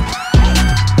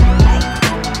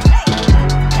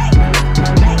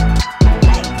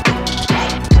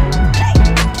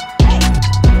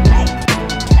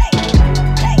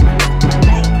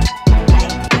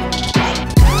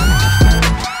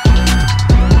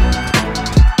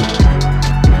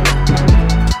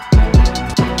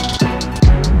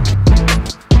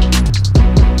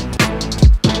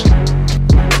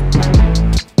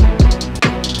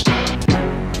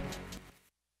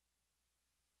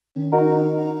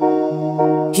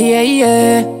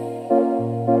 Yeah.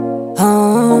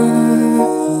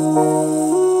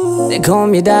 They call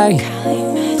me Daddy.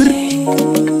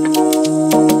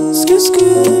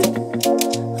 Skit.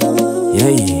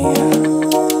 Yeah.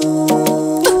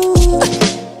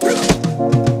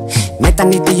 Met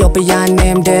an Ethiopian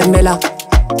named Mela.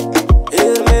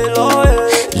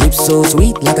 Lips so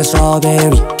sweet like a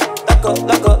strawberry.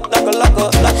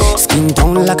 Skin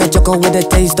tone like a choco with a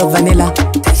taste of vanilla.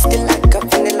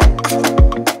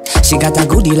 She got a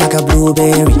goodie like a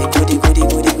blueberry. Goodie.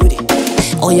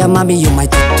 Oh yeah, mommy, you my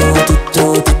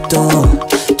tutto gelato.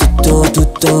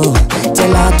 Tutto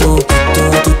gelato.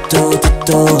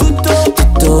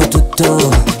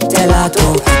 Gelato.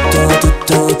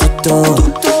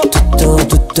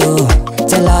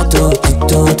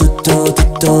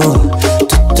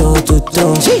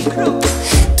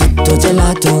 Tutto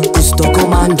gelato, gusto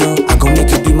comando. I gon'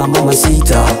 make you be my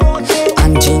mamacita.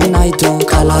 Angie Naito,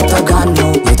 Kalata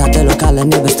Gano. Yutatelo kala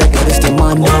never step with this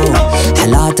mano.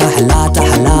 Halata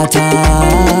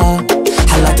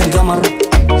القمر.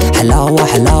 حلاوة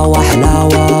حلاوة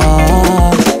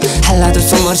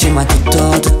السمر. شي ما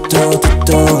tutto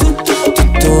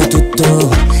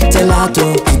gelato.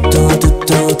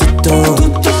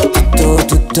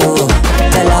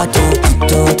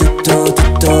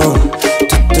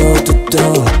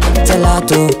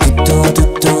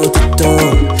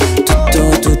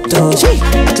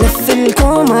 تلف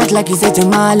الكومة تلاقي زي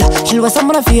جمالة حلوة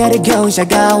سمرة فيها رقة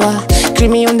وشقاوة.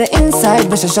 Creamy on the inside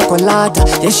بس الشوكولاتة.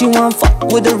 Yeah, she want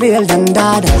fuck with the real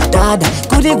dada.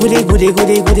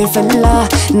 Goody fella.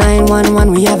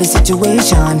 911 we have a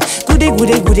situation. Goody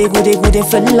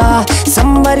fella.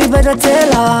 Somebody better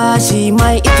tell her she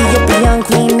my Ethiopian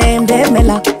queen named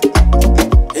Mela.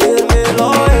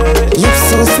 Lips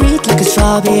so sweet like a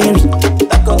strawberry.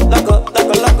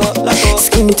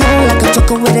 Skin tone like a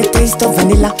chocolate with a taste of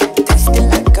vanilla.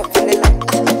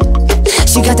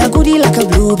 She got a goodie like a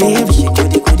blueberry.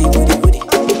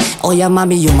 Oh yeah,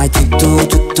 mommy, you my tutto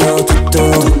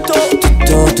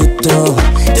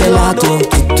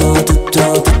gelato.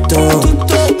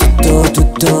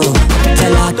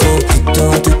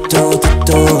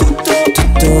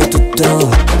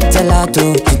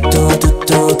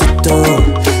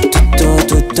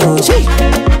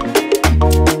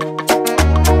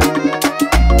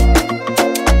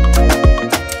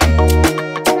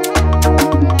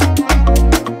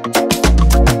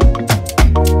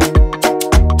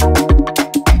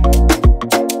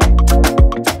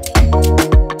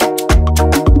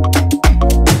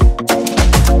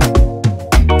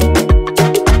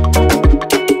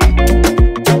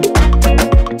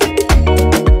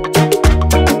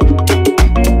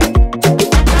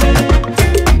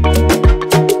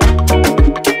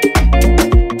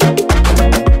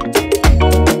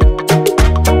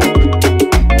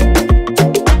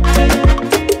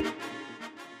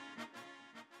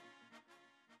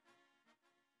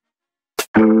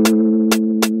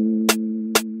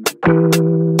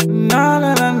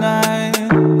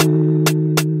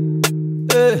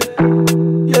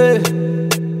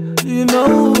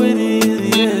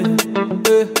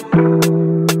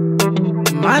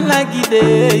 like it,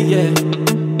 yeah.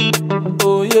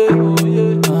 Oh yeah.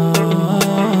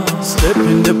 Step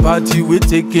in the party, we're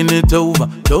taking it over.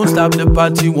 Don't stop the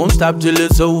party, won't stop till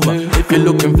it's over. If you're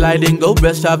looking fly, then go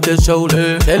brush off the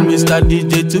shoulder. Tell Mr.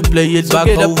 DJ to play it back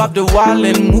over. Get up off the wall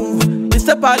and move. It's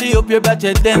a party up your back,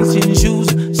 your dancing shoes.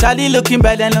 Shawty looking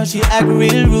bad, I know she act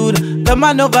real rude. Come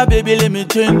on over, baby, let me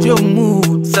change your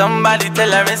mood. Somebody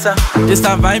tell her it's a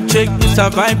vibe check, it's a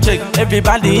vibe check.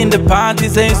 Everybody in the party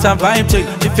say it's a vibe check.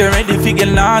 If you're ready to get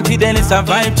naughty, then it's a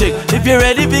vibe check. If you're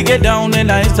ready to get down,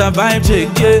 then it's a vibe check,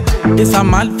 yeah. It's a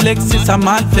mad flex, it's a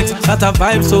mad flex. Not a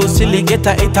vibe so silly, get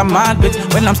a hit a mad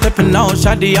bitch. When I'm stepping out,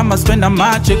 shawty, I'ma spend a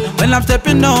mad check. When I'm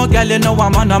stepping out, girl, you know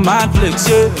I'm on a mad flex,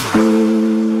 yeah.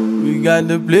 We got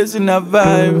the place in a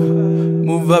vibe.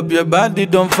 Move up your body,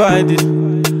 don't fight it.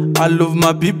 I love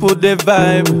my people, they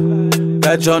vibe.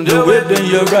 Catch on the wave, then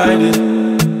you ride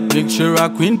it. Make sure a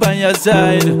queen by your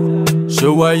side.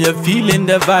 Show her you feeling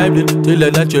the vibe. Tell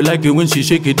her that you like it when she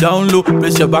shake it down low.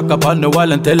 Place your back up on the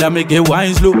wall and tell her make it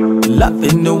wine slow.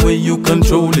 Loving the way you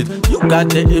control it. You got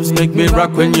the hips, make me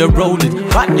rock when you roll it.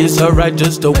 But it's alright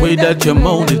just the way that you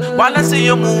mold it. While I see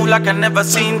you move like I never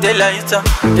seen Deya.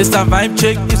 It's a vibe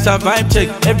check, it's a vibe check.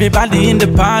 Everybody in the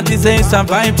party say it's a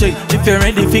vibe check. If you're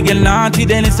ready to get naughty,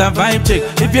 then it's a vibe check.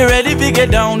 If you're ready to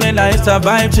get down, then it's a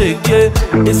vibe check, yeah.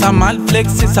 It's a mad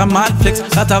flex, it's a mad flex.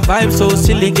 Not a vibe so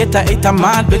silly, get a hit a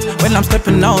mad bitch. When I'm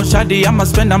stepping out, shawty, I'ma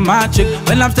spend a mad chick.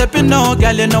 When I'm stepping out,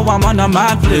 girl, you know I'm on a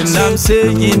mad flex. And I'm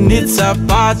saying it's a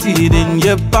party, then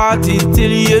you party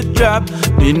till you drop.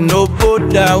 Be no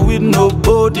bother with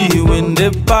nobody when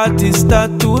the party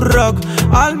start to rock.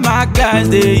 All my guys,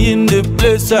 they in the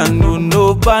place and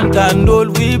no band can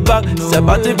hold we back. It's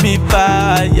about to be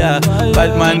fire.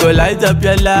 Bad man go light up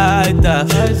your lighter.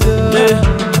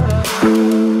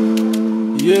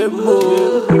 Yeah,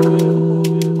 boy.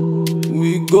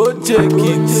 We go check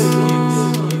it.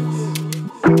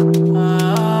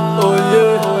 Oh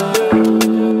yeah.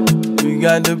 We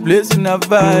got the place in a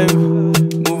vibe.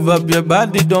 Move up your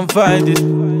body, don't fight it.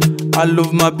 I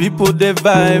love my people, they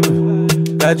vibe.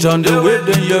 Catch on the wave,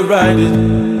 then you ride it.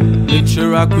 Make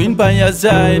sure a queen by your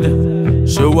side.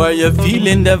 Show her you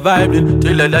feeling the vibe.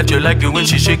 Tell her that you like it when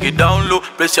she shake it down low.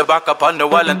 Press your back up on the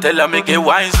wall and tell her make it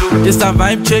wine slow. It's a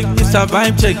vibe check, it's a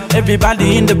vibe check.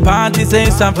 Everybody in the party say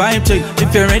it's a vibe check.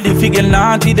 If you're ready to get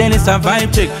naughty, then it's a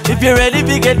vibe check. If you're ready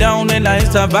to get down, then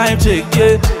it's a vibe check,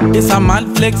 yeah. It's a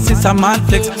mad flex, it's a mad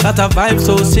flex. Not a vibe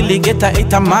so silly, get a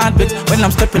hit a mad bitch. When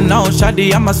I'm stepping out,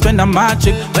 shawty, I'ma spend a mad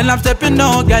chick. When I'm stepping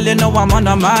out, girl, you know I'm on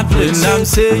a mad flex. And I'm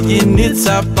saying it's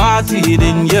a party,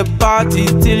 then you party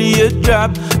till you drop.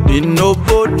 Be no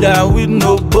bother with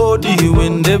nobody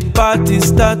when the party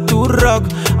start to rock.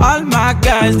 All my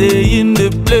guys, they in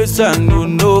the place and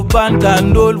no band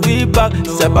can hold we back.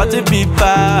 It's about to be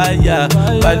fire.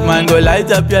 Bad man go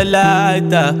light up your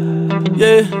lighter.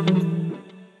 Yeah.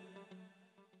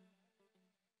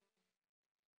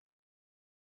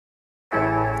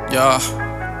 Yeah.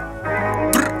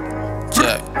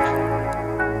 Jack.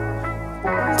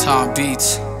 Tom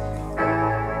Beats.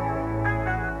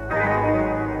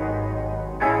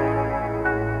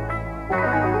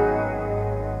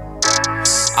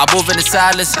 I move in the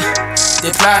silence, they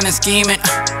plotting and scheming.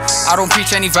 I don't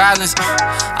preach any violence,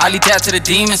 I leave that to the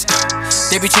demons.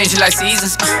 They be changing like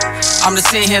seasons, I'm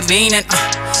just sitting here leaning.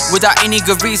 Without any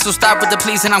good reason, so stop with the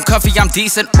pleasing. I'm comfy, I'm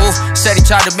decent, ooh, steady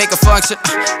try to make a function.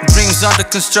 Dreams under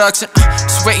construction,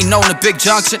 just waiting on the big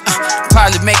junction.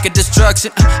 Probably make a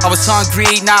destruction. I was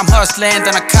hungry, now I'm hustling.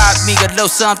 Then I caught me a little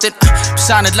something,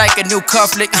 sounded like a new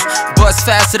conflict. Buzz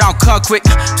fast, it don't come quick.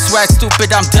 Swag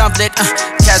stupid, I'm dumblit.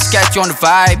 Catch you on the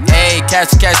vibe, ayy.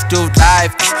 Catch do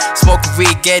live. Smoking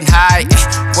weed, getting high.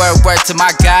 Word to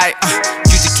my guy.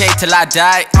 UGK till I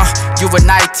die. You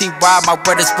an ITY, my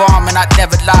word is bomb, and I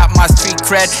never lie. My street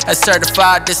cred is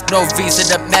certified. There's no reason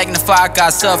to magnify.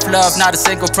 Got self-love, not a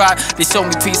single pride. They show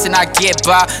me peace and I get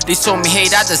by. They show me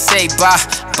hate, I just say bye.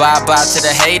 Bye to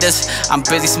the haters. I'm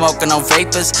busy smoking on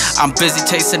vapors. I'm busy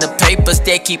chasing the papers.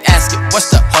 They keep asking, what's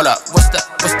the hold up? What's the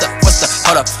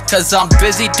hold up? Cause I'm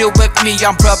busy doing me.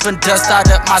 I'm rubbing dust out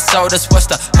of my sodas. What's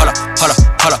the hold up?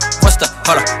 What's the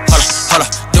hold up?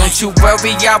 Don't you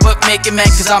worry, I would make it, man,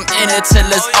 cause I'm in it till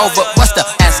it's over. What's the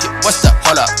ask it? What's the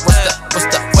hold up? What's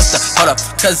the hold up?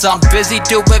 Cause I'm busy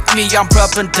doing me. I'm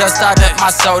rubbing dust out of my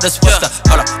sodas. What's the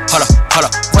hold up?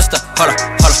 What's the hold up?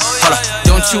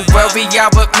 Don't you worry, I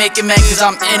would make it, man, cause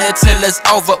I'm in it till it's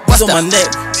over. What's the on my neck?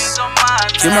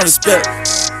 Give my respect.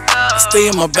 I stay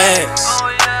in my bag.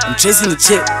 I'm chasing the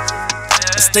chick.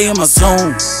 I stay in my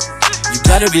zone. You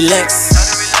gotta relax.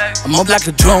 I'm up like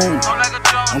a drone.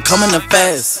 I'm coming up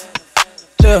fast.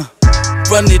 Yeah.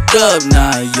 run it up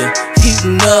now, yeah.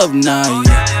 Heating up now,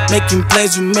 yeah. Making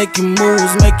plays, we making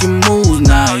moves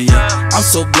now, yeah. I'm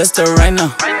so blessed right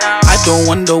now. I don't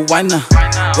wonder why now.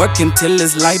 Working till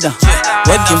it's lighter.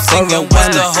 Working for a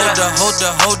while.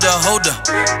 Holder.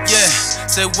 Yeah.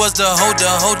 Say what's the hold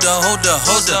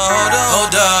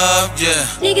up, yeah.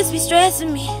 Niggas be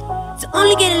stressing me, so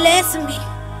only get less of me.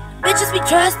 Bitches be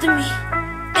trusting me,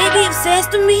 they be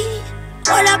obsessed with me.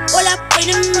 Hold up, wait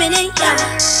a minute, yeah.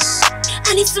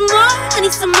 I need some more, I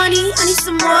need some money, I need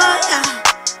some more, yeah.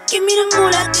 Give me the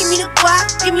moolah, give me the guap,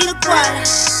 give me the guala.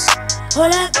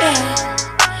 Hold up, yeah.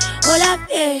 Hold up,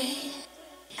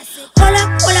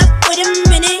 wait a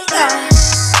minute, yeah.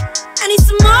 I need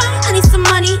some more, I need some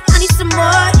money, I need some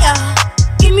more, yeah.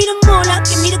 Give me the moolah,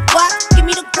 give me the guap, give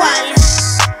me the guala.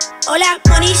 All that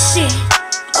money shit,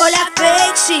 all that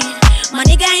fake shit. My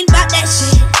nigga ain't about that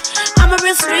shit. I'm a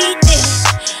real street bitch.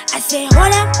 I say,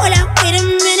 hold up, wait a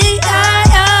minute,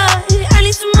 yeah. I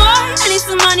need some more, I need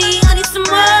some money, I need some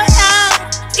more, yeah.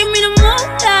 Give me the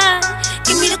moolah,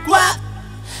 give me the guap.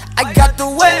 I got the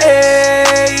way,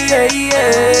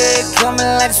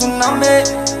 coming like tsunami.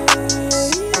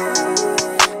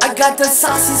 I got the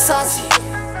saucy.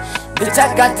 Bitch,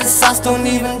 I got the sauce, don't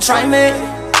even try me.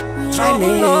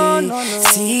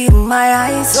 See in my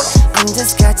eyes, I'm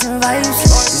just catching vibes.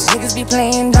 These niggas be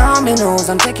playing dominoes,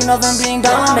 I'm taking over and being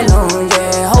domino.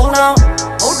 Yeah, hold on.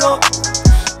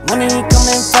 Money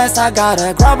coming fast, I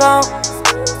gotta grab on.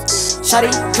 Shawty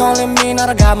calling me, now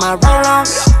I got my roll on.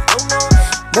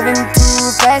 Moving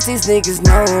too fast, these niggas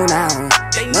know now.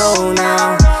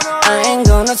 I ain't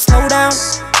gonna slow down.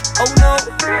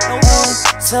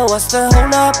 So what's the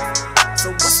hold up?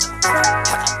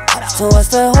 So what's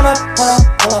the hold up,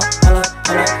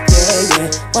 yeah.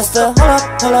 What's the hold up,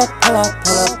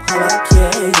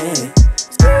 yeah.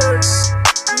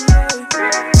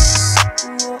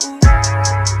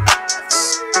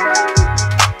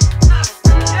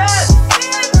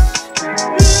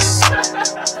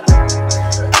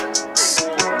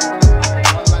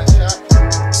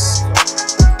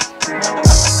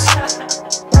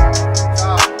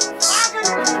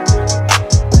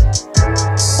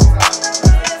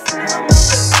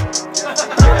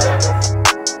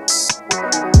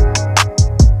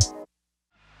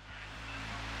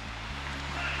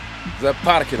 The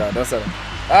park ይላል ደሰለ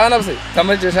አናብሰ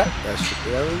ተመጀሻ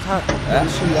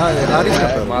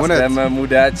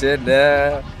ሙዳችን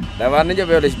ለማንኛውም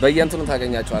ቢሆንሽ በየእንትኑ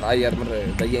ታገኛቸዋል አየር ምር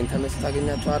በየኢንተርኔት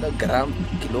ታገኛቸዋል ግራም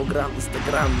ኪሎግራም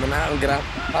ኢንስታግራም ምናምን ግራም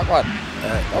ታቋል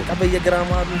በቃ በየግራም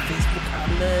አሉ ፌስቡክ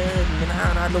አለ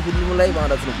ምናምን አለ ሁሉም ላይ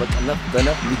ማለት ነው በቃ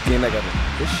በነፍ ሊገኝ ነገር ነው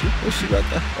እሺ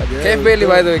በቃ ኬፍ ቤሊ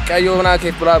ባይ ዘ ወይ ቀዮና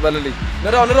ኬፍ ብላ በልልኝ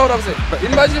ንራው ራብሰ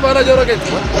ኢንባጂ ባላ ጆሮ ገጭ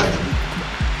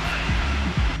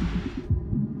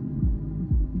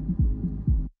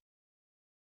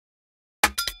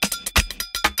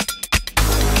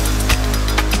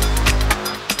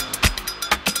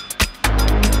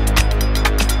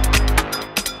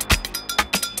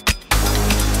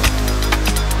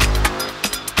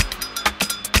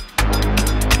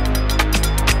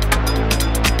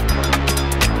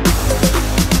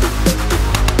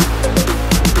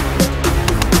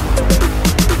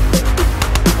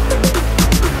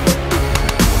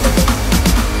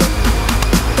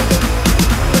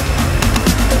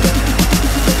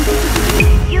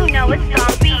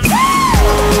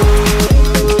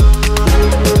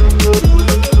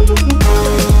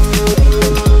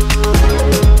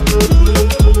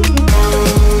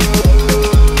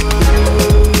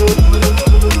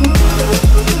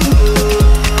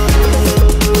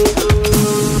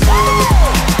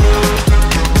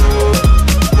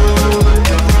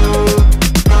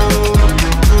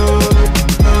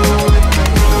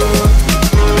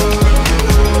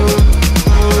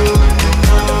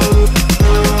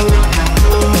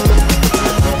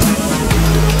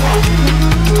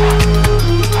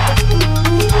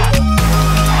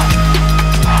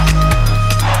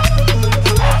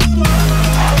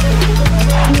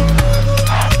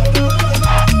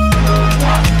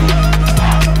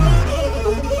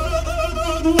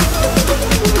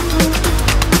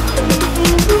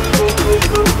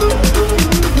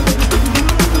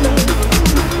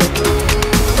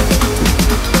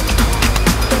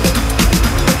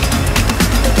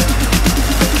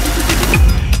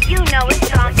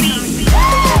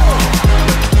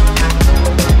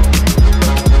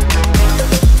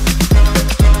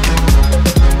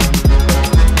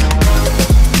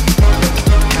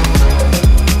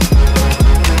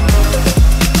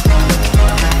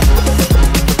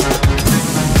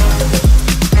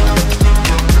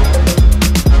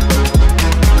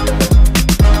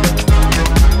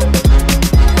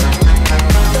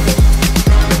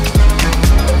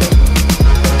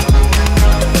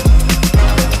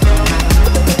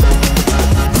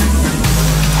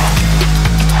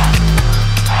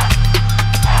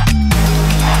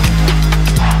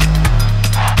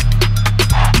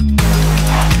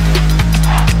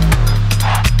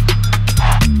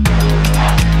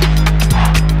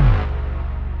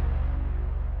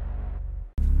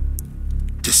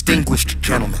distinguished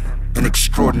gentlemen, an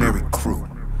extraordinary crew.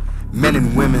 Men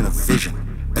and women of vision,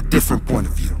 a different point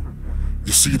of view.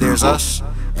 You see, there's us,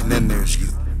 and then there's you.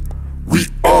 We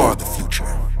are the future.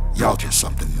 Y'all just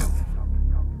something new.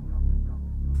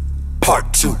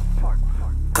 Part 2,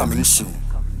 coming soon.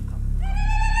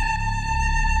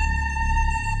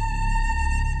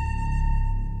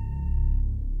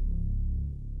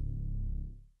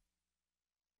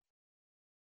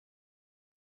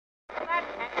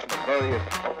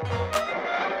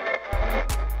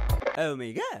 Oh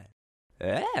my god.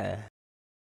 Ah.